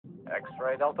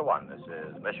X-ray Delta One, this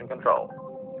is Mission Control.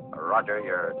 Roger,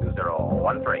 you're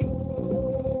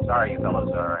 2013. Sorry you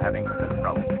fellows are having some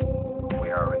trouble. We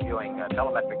are reviewing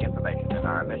telemetric information in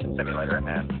our mission simulator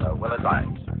and will advise.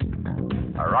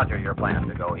 Roger, your plan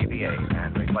to go EVA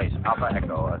and replace Alpha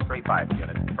Echo 35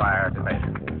 unit prior to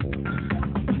measure.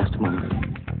 Just a moment.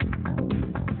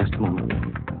 Just a moment.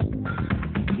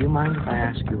 Do you mind if I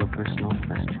ask you a personal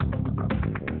question?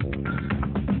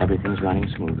 Everything's running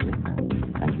smoothly.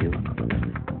 And you?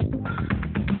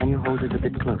 Can you hold it a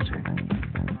bit closer?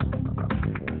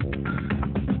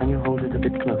 Can you hold it a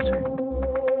bit closer?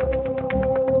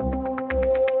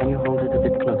 Can you hold it a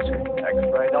bit closer?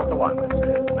 X-ray Delta One, this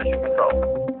is Mission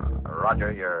Control.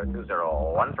 Roger, you're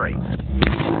 2013.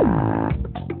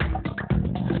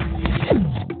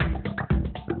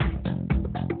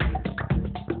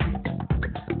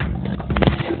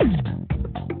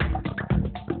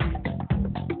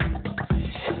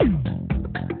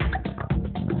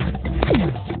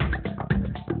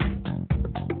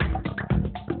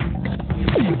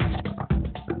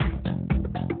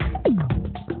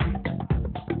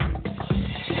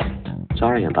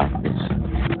 Sorry about this.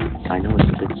 I know it's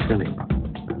a bit silly.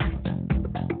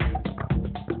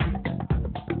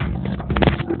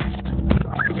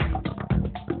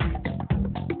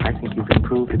 I think you've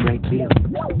improved a great deal.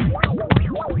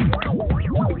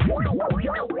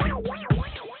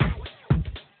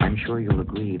 I'm sure you'll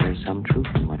agree there's some truth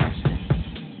in what I say.